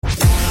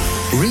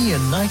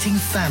Reuniting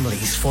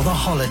families for the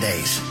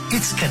holidays.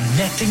 It's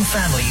Connecting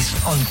Families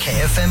on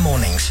KFM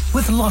Mornings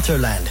with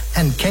Lottoland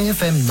and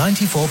KFM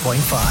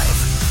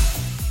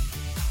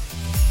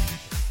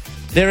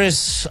 94.5. There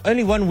is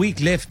only 1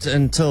 week left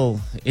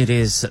until it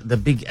is the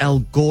big El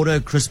Gordo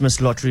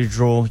Christmas lottery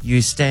draw.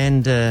 You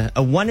stand a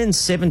 1 in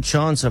 7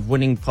 chance of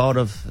winning part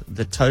of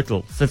the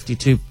total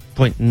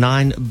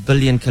 52.9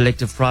 billion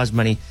collective prize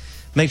money.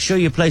 Make sure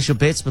you place your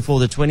bets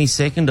before the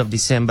 22nd of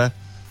December,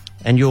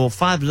 and your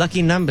 5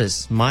 lucky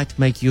numbers might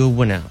make you a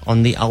winner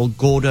on the El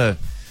Gordo.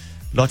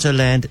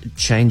 Lottoland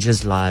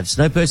changes lives.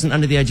 No person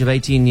under the age of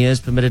 18 years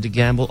permitted to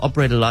gamble.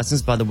 Operator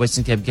licensed by the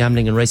Western Cape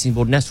Gambling and Racing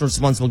Board. National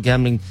Responsible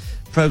Gambling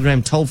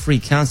Program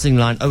toll-free counselling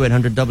line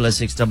 0800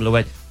 006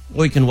 008,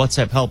 or you can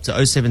WhatsApp help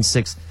to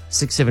 076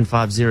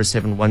 675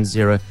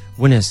 0710.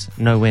 Winners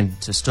know when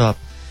to stop.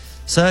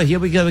 So here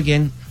we go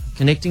again,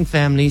 connecting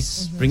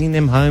families, bringing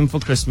them home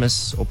for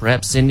Christmas, or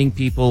perhaps sending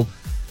people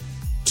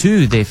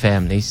to their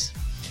families.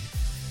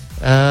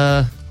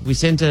 We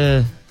sent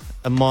a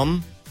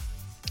mom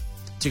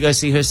to go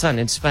see her son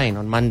in Spain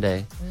on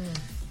Monday.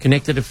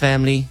 Connected a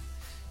family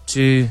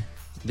to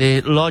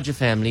their larger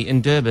family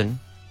in Durban.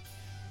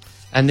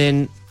 And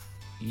then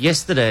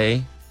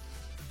yesterday,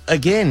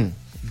 again,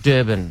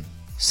 Durban.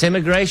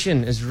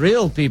 Semigration is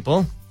real,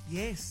 people.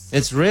 Yes.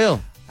 It's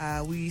real.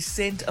 We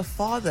sent a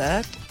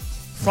father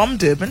from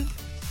Durban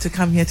to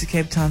come here to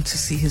Cape Town to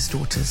see his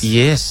daughters.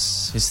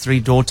 Yes, his 3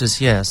 daughters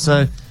here.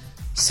 So,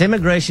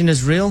 semigration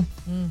is real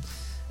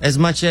as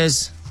much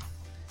as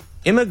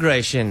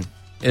immigration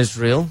is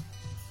real.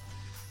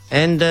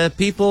 And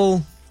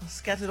people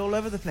Scattered all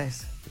over the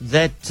place.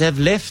 that have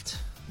left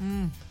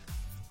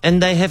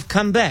and they have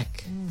come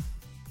back.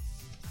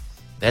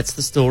 That's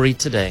the story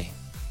today.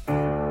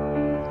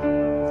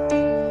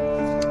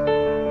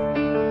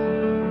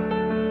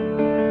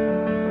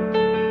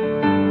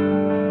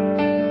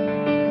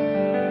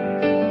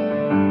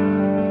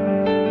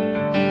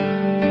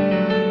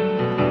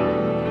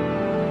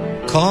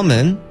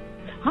 Carmen?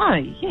 Hi,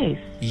 yes.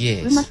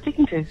 Yes. Who am I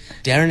speaking to?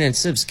 Darren and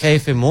Sibs,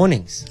 KFM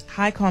Mornings.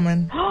 Hi,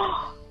 Carmen.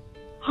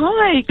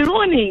 Hi, good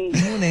morning.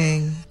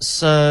 Morning.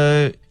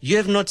 So, you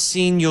have not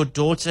seen your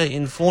daughter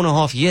in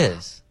 4.5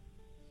 years.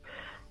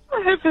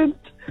 I haven't.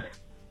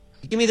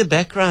 Give me the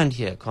background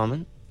here,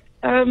 Carmen.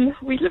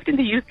 We lived in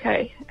the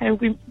UK and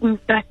we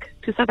moved back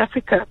to South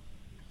Africa.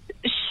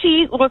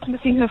 She was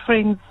missing her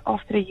friends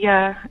after a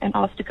year and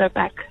asked to go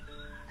back.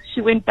 She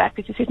went back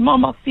and she said,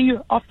 Mom, I'll see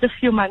you after a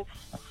few months.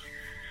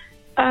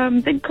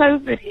 Then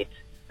COVID hit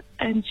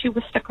and she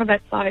was stuck on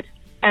that side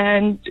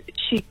and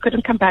she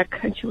couldn't come back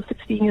and she was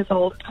 16 years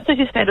old. So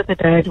she stayed with her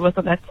dad who was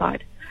on that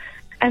side.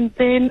 And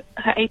then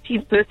her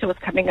 18th birthday was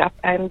coming up,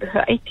 and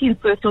her 18th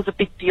birthday was a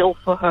big deal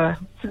for her.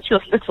 Since she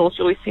was little,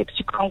 she always said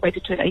she can't wait to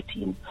turn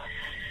 18.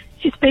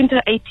 She spent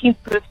her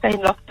 18th birthday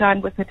in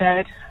lockdown with her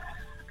dad,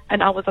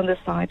 and I was on this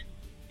side.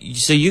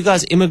 So you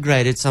guys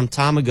immigrated some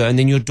time ago, and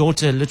then your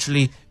daughter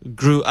literally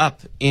grew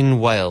up in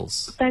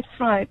Wales. That's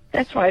right,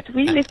 that's right.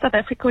 We left South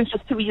Africa when she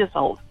was 2 years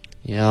old.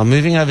 Yeah,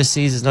 moving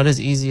overseas is not as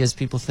easy as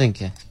people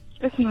think.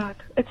 It's not.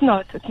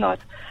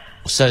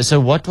 So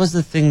what was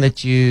the thing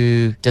that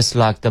you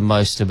disliked the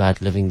most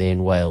about living there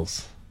in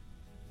Wales?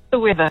 The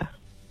weather.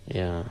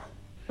 Yeah.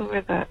 The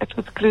weather. It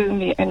was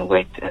gloomy and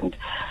wet, and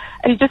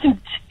you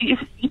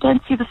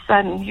don't see the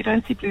sun, you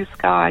don't see blue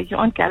sky, you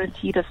aren't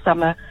guaranteed a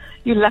summer.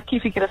 You're lucky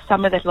if you get a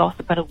summer that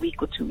lasts about a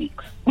week or 2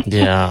 weeks.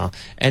 Yeah.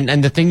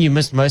 And the thing you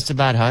missed most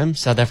about home,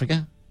 South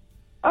Africa?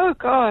 Oh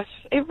gosh,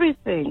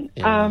 everything.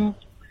 Yeah.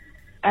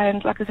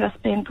 And like I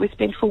said, we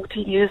spent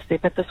 14 years there,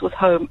 but this was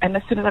home. And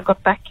as soon as I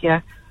got back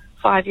here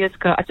 5 years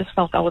ago, I just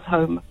felt I was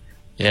home.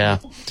 Yeah.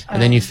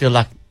 And then you feel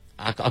like,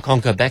 I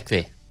can't go back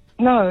there.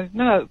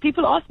 No.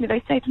 People ask me,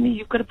 they say to me,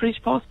 you've got a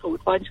British passport,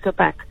 why don't you go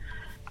back?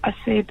 I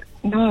said,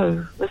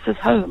 no, this is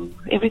home.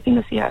 Everything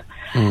is here.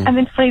 And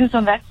then friends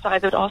on that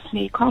side would ask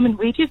me, Carmen,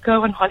 where do you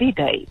go on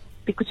holiday?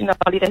 Because,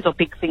 holidays are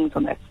big things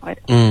on that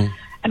side. And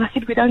I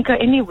said, we don't go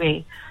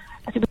anywhere.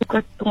 I said, we've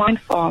got the wine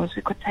farms,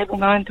 we've got Table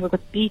Mountain, we've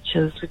got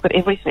beaches, we've got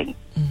everything.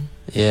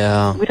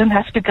 Yeah. We don't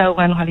have to go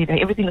on holiday.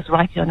 Everything is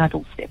right here on our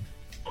doorstep.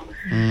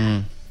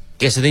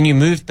 Yeah, so then you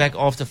moved back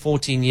after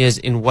 14 years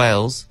in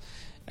Wales,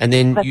 and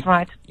then That's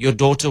right. Your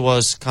daughter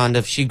was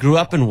she grew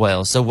up in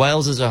Wales, so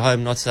Wales is her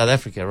home, not South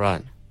Africa,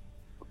 right?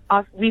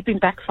 We've been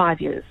back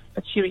 5 years,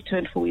 but she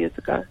returned 4 years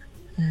ago.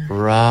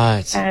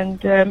 Right.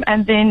 And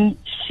then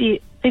she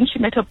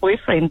met her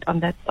boyfriend on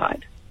that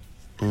side.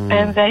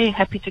 And they're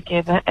happy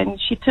together. And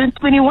she turned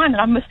 21.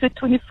 I missed her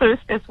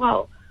 21st as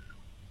well.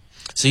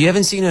 So you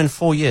haven't seen her in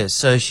 4 years.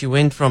 So she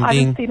went from I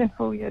haven't seen her in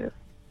 4 years.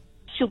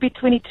 She'll be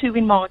 22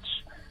 in March.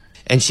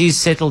 And she's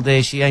settled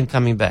there. She ain't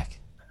coming back.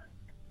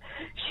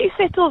 She's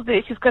settled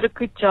there. She's got a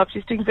good job.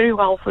 She's doing very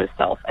well for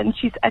herself. And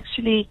she's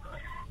she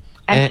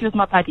was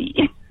my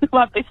buddy,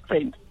 my best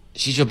friend.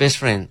 She's your best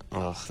friend?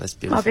 Oh, that's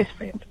beautiful. My best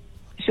friend.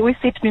 She always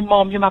said to me,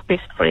 Mom, you're my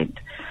best friend.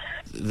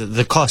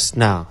 The cost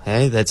now,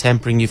 hey? That's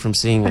hampering you from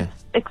seeing her.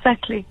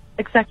 Exactly.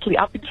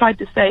 I've been trying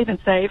to save and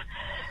save.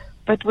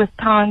 but with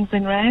pounds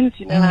and rands,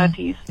 you know how it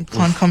is. You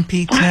can't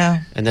compete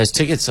now. And those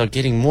tickets are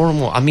getting more and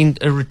more. I mean,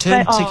 a return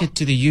They are. ticket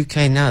to the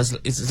UK now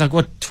is like,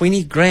 what,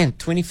 20 grand,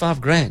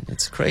 25 grand?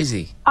 It's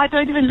crazy. I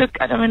don't even look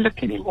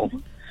anymore.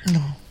 No.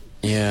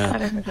 I Yeah.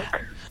 don't even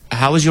look.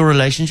 How is your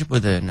relationship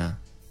with her now?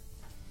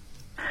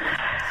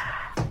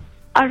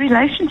 Our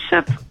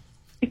relationship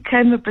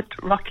became a bit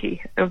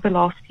rocky over the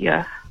last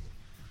year.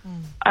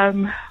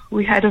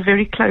 We had a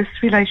very close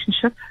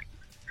relationship,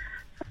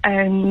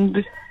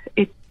 and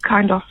it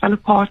kind of fell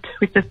apart,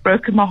 which has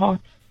broken my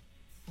heart.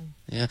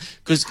 Yeah.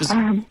 Cause,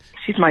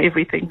 She's my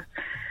everything.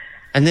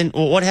 and then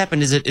what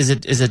happened? Is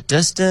it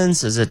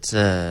distance? Is it, It's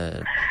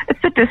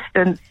a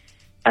distance.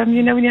 When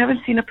you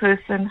haven't seen a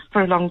person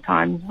for a long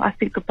time, I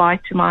said goodbye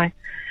to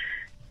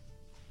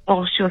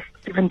she was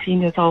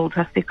 17 years old.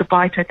 I said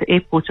goodbye to her at the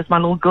airport as my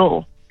little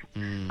girl.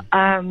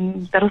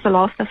 That was the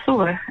last I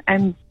saw her.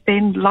 And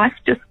then life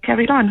just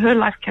carried on. Her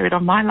life carried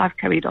on. My life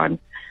carried on.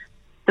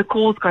 The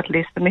calls got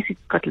less. The messages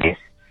got less.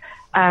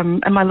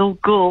 And my little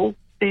girl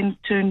then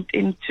turned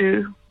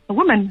into a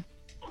woman.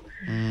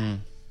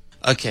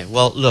 okay,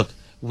 well, look,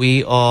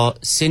 we are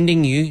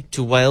sending you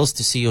to Wales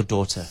to see your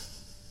daughter.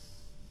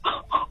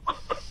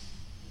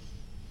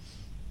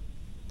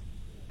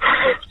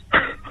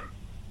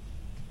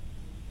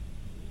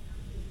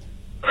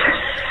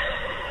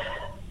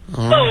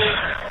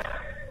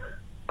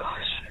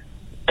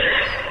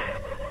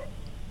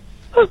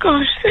 Oh,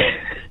 gosh.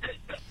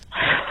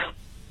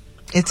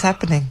 It's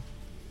happening.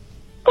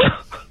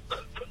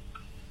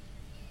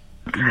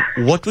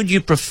 What would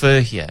you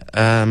prefer here?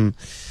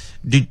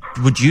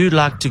 Would you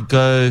like to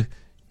go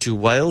to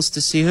Wales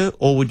to see her,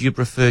 or would you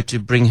prefer to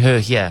bring her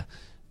here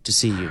to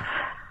see you?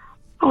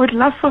 I would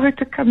love for her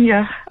to come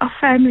here. Our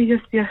family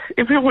is here.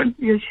 Everyone's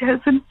here. She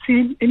hasn't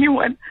seen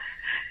anyone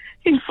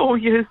in 4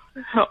 years.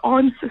 Her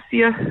aunts is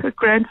here. Her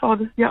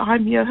grandfather's here.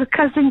 I'm here. Her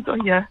cousins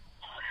are here.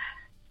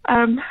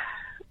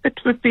 It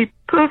would be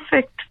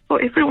perfect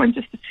for everyone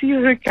just to see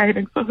her again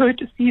and for her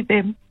to see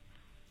them.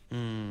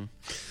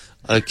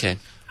 Okay,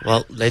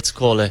 well, let's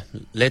call her.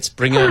 Let's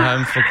bring her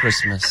home for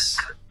Christmas.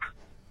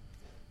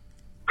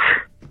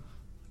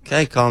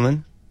 Okay,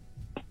 Carmen.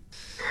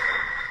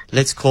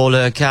 Let's call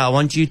her. Okay, I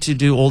want you to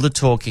do all the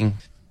talking.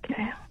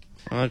 Okay.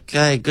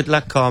 Okay, good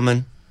luck,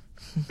 Carmen.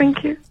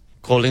 Thank you.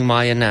 Calling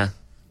Maya now.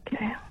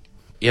 Okay.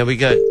 Here we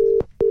go.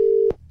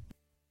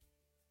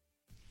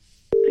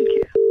 Thank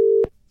you.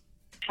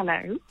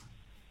 Hello.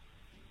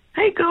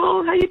 Hey,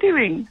 girl. How you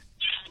doing?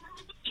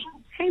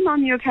 Hey,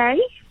 Mum, you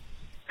okay?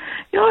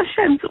 Yeah,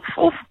 Sham's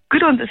all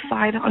good on this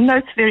side. I know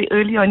it's very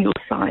early on your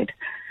side.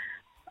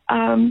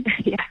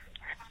 Yeah.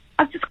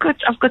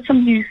 I've got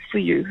some news for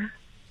you.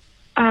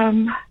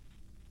 None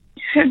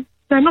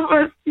of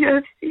us here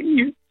have seen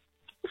you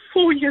for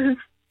 4 years.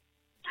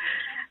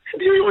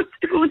 And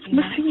everyone's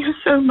missing you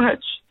so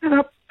much.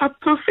 And our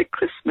perfect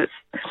Christmas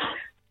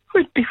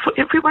would be for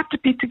everyone to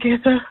be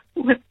together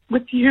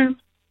with you.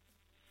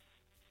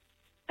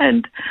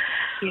 And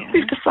Yeah.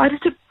 we've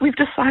decided to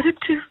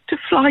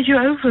fly you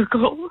over,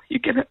 girl. You're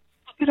gonna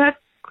have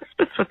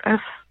Christmas with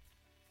us.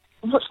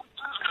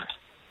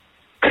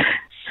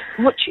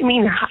 What do you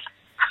mean?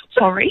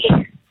 Sorry?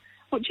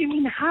 What do you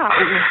mean how?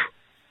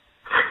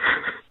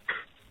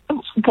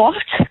 What?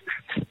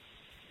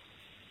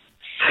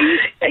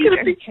 Are you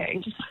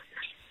joking?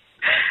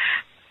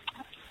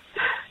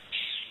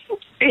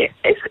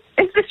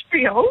 Is this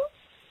real?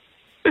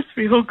 It's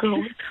real,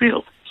 girl. It's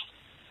real.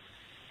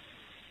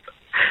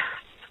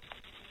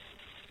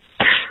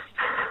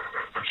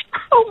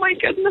 Oh my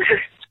goodness.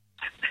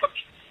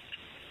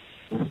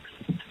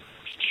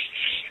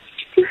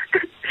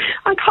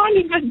 I can't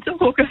even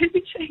talk. I'm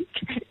shaking.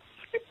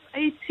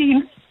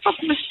 18.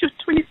 I've missed your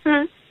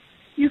 21st.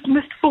 You've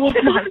missed 4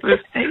 of my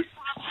birthdays.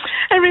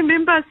 And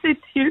remember, I said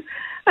to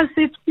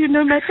you,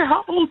 no matter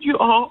how old you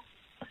are,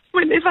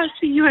 whenever I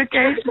see you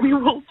again, we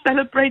will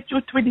celebrate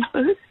your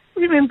 21st.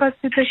 Remember, I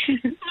said that to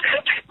you.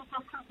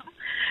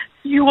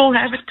 You will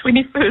have a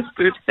 21st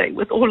birthday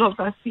with all of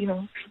us, you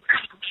know.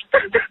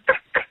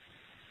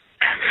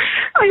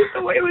 I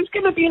thought it was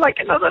going to be like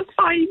another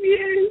 5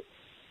 years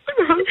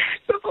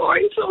before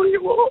I saw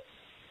you all.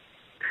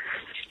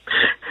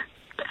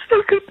 It's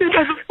not going to be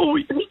another 4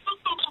 years.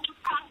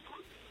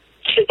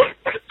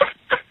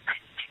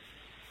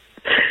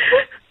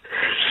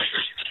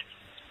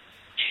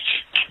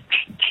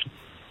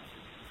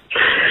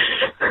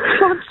 I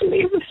can't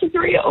believe this is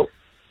real.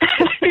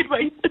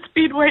 It's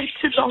been way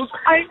too long.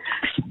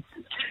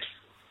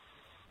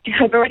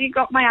 I've already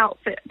got my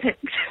outfit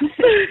picked.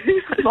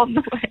 I'm on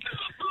the way.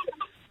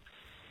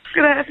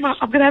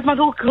 I'm gonna have my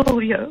little girl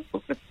here.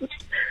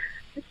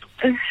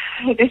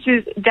 This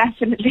is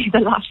definitely the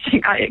last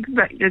thing I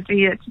expected to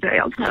hear today,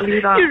 I'll tell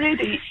you that. You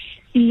ready?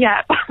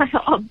 Yeah,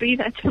 I'll be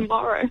there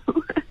tomorrow.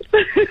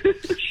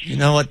 You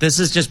know what? This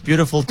is just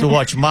beautiful to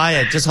watch.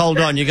 Maya, just hold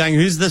on. You're going,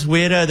 who's this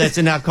weirdo that's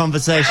in our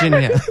conversation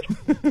here?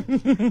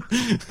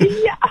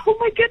 Yeah, oh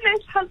my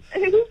goodness,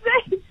 who's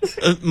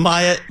this?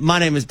 Maya, my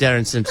name is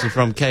Darren Simpson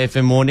from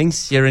KFM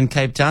Mornings here in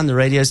Cape Town, the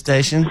radio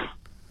station.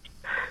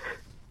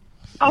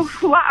 Oh,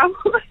 wow.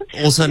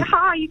 Also,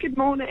 Hi, good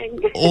morning.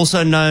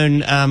 also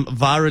known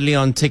virally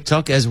on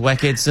TikTok as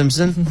Wackhead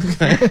Simpson.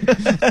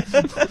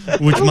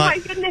 Which Oh, my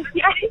goodness,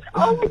 yes.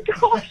 Oh, my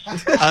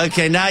gosh.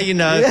 Okay, now you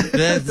know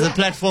the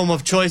platform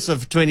of choice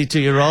of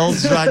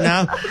 22-year-olds right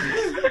now.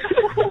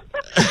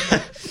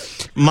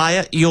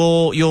 Maya,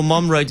 your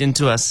mom wrote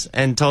into us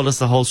and told us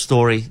the whole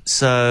story.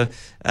 So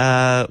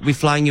we're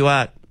flying you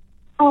out.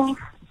 Oh,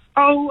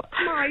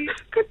 my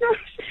goodness.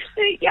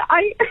 Yeah,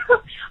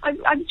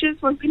 I'm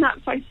just woken up,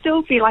 so I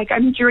still feel like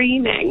I'm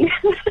dreaming.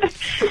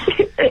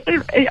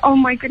 Oh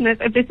my goodness,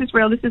 if this is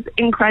real, this is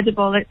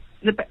incredible. It's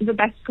the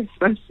best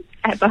Christmas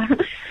ever.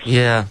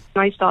 Yeah.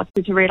 I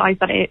started to realise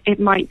that it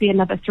might be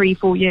another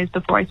 3-4 years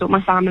before I saw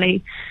my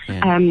family.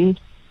 Yeah. And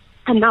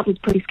that was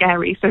pretty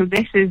scary. So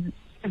this is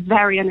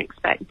very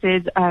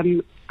unexpected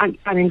and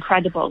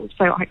incredible.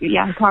 So I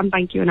can't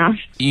thank you enough.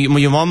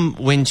 Your mom,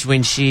 when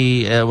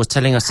she was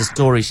telling us the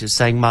story, she was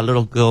saying, my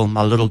little girl,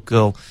 my little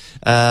girl.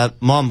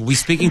 Mom, we're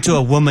speaking to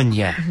a woman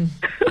here,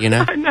 you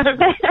know? I know.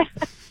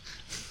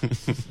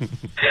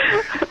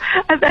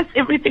 And that's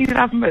everything that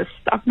I've missed.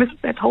 I've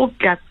missed that whole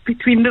gap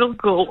between little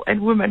girl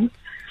and woman.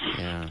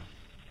 Yeah.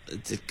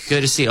 The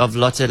courtesy of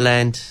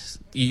Lottoland,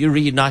 you're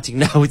reuniting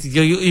now with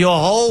your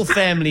whole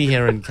family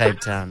here in Cape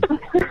Town.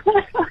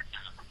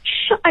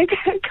 I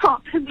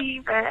can't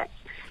believe it.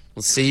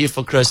 We'll see you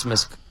for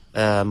Christmas,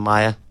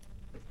 Maya.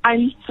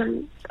 I'm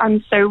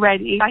so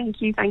ready.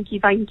 Thank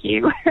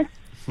you.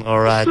 All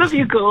right. Love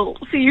you, girl.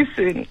 See you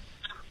soon.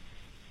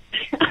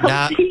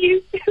 Now, See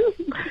you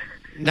soon.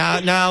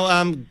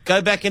 now,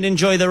 go back and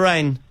enjoy the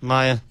rain,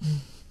 Maya.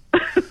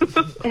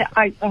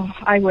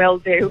 I will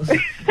do.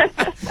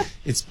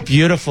 It's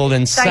beautiful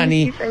and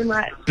sunny. Thank you so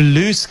much.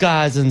 Blue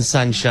skies and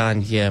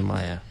sunshine here,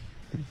 Maya.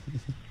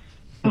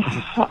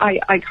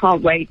 I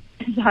can't wait.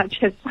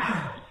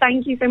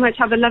 Thank you so much.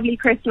 Have a lovely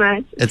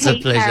Christmas. It's Take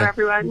a pleasure. care,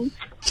 everyone.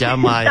 Ciao,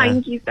 Maya.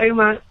 Thank you so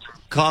much.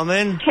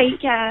 Carmen,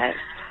 Take care.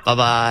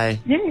 bye-bye.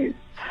 Yes.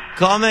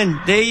 Carmen,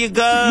 there you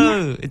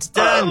go. It's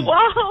done. Oh,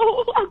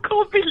 wow. I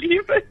can't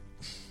believe it.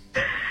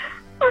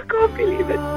 I can't believe it.